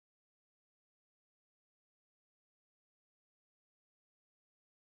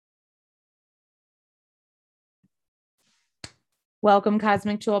Welcome,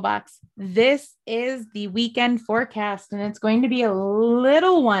 Cosmic Toolbox. This is the weekend forecast, and it's going to be a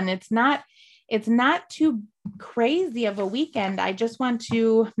little one. It's not too crazy of a weekend. I just want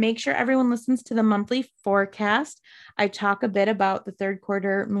to make sure everyone listens to the monthly forecast. I talk a bit about the third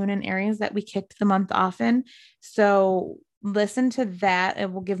quarter moon in Aries that we kicked the month off in. So listen to that.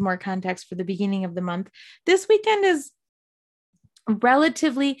 It will give more context for the beginning of the month. This weekend is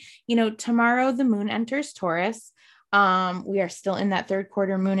relatively, tomorrow the moon enters Taurus. We are still in that third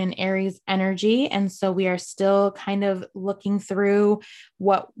quarter moon in Aries energy. And so we are still kind of looking through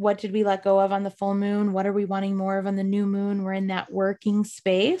what did we let go of on the full moon? What are we wanting more of on the new moon? We're in that working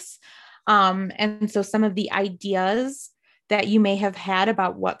space. And so some of the ideas that you may have had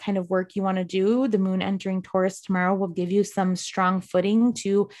about what kind of work you want to do, the moon entering Taurus tomorrow will give you some strong footing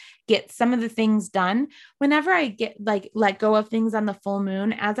to get some of the things done. Whenever I get let go of things on the full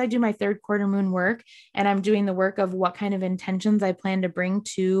moon, as I do my third quarter moon work, and I'm doing the work of what kind of intentions I plan to bring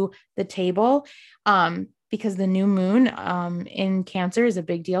to the table, because the new moon in Cancer is a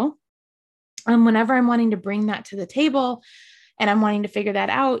big deal. Whenever I'm wanting to bring that to the table, and I'm wanting to figure that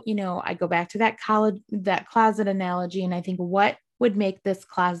out, I go back to that closet analogy, and I think, what would make this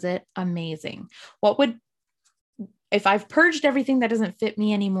closet amazing? If I've purged everything that doesn't fit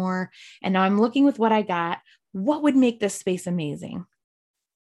me anymore, and now I'm looking with what I got, what would make this space amazing?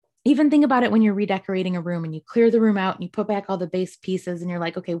 Even think about it when you're redecorating a room and you clear the room out and you put back all the base pieces and you're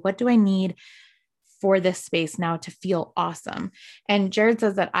like, okay, what do I need for this space now to feel awesome? And Jared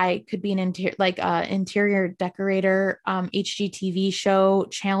says that I could be an interior decorator HGTV show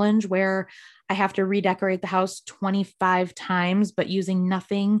challenge where I have to redecorate the house 25 times, but using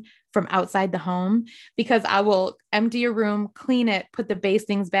nothing from outside the home, because I will empty a room, clean it, put the base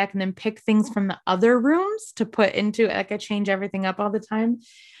things back, and then pick things from the other rooms to put into it. Like, I change everything up all the time.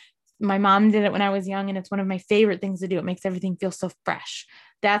 My mom did it when I was young, and it's one of my favorite things to do. It makes everything feel so fresh.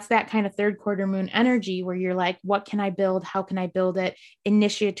 That's that kind of third quarter moon energy where you're like, what can I build? How can I build it?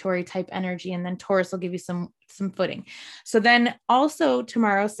 Initiatory type energy. And then Taurus will give you some footing. So then also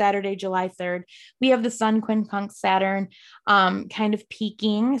tomorrow, Saturday, July 3rd, we have the Sun quincunx Saturn kind of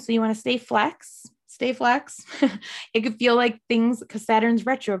peaking. So you want to stay flex. It could feel like things, because Saturn's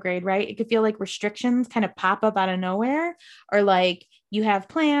retrograde, right? It could feel like restrictions kind of pop up out of nowhere, or like you have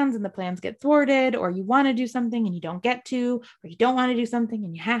plans and the plans get thwarted, or you want to do something and you don't get to, or you don't want to do something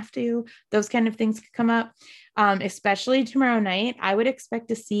and you have to. Those kind of things could come up, especially tomorrow night. I would expect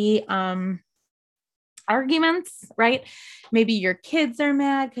to see arguments, right? Maybe your kids are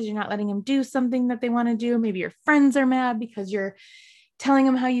mad because you're not letting them do something that they want to do. Maybe your friends are mad because you're telling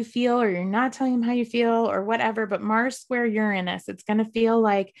them how you feel, or you're not telling them how you feel, or whatever. But Mars square Uranus, it's going to feel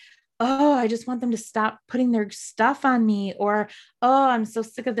like, oh, I just want them to stop putting their stuff on me, or, oh, I'm so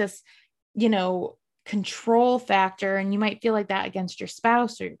sick of this, control factor. And you might feel like that against your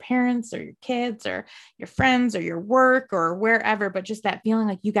spouse or your parents or your kids or your friends or your work or wherever, but just that feeling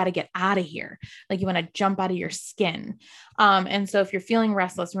like you got to get out of here. Like you want to jump out of your skin. And so if you're feeling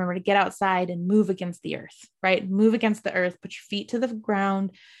restless, remember to get outside and move against the earth, right? Move against the earth, put your feet to the ground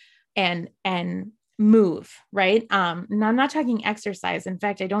and move, right? And I'm not talking exercise. In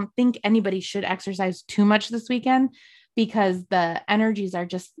fact, I don't think anybody should exercise too much this weekend, because the energies are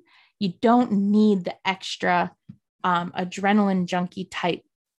just, you don't need the extra adrenaline junkie type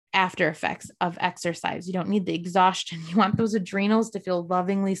after effects of exercise. You don't need the exhaustion. You want those adrenals to feel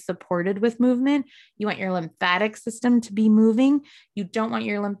lovingly supported with movement. You want your lymphatic system to be moving. You don't want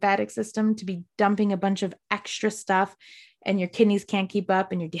your lymphatic system to be dumping a bunch of extra stuff and your kidneys can't keep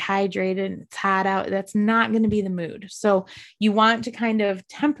up and you're dehydrated and it's hot out. That's not going to be the mood. So you want to kind of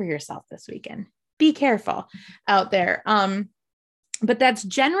temper yourself this weekend. Be careful out there. But that's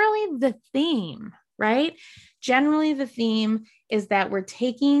generally the theme, right? Generally, the theme is that we're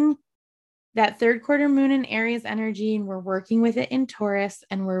taking that third quarter moon in Aries energy and we're working with it in Taurus,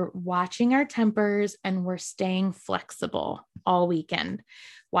 and we're watching our tempers and we're staying flexible all weekend.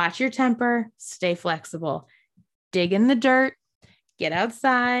 Watch your temper, stay flexible, dig in the dirt, get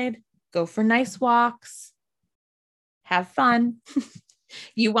outside, go for nice walks, have fun.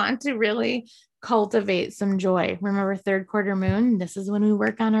 You want to really cultivate some joy. Remember, third quarter moon, this is when we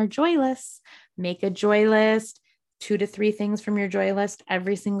work on our joy lists. Make a joy list, 2 to 3 things from your joy list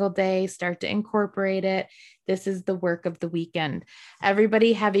every single day. Start to incorporate it. This is the work of the weekend.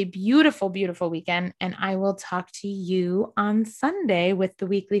 Everybody have a beautiful, beautiful weekend. And I will talk to you on Sunday with the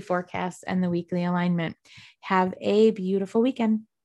weekly forecast and the weekly alignment. Have a beautiful weekend.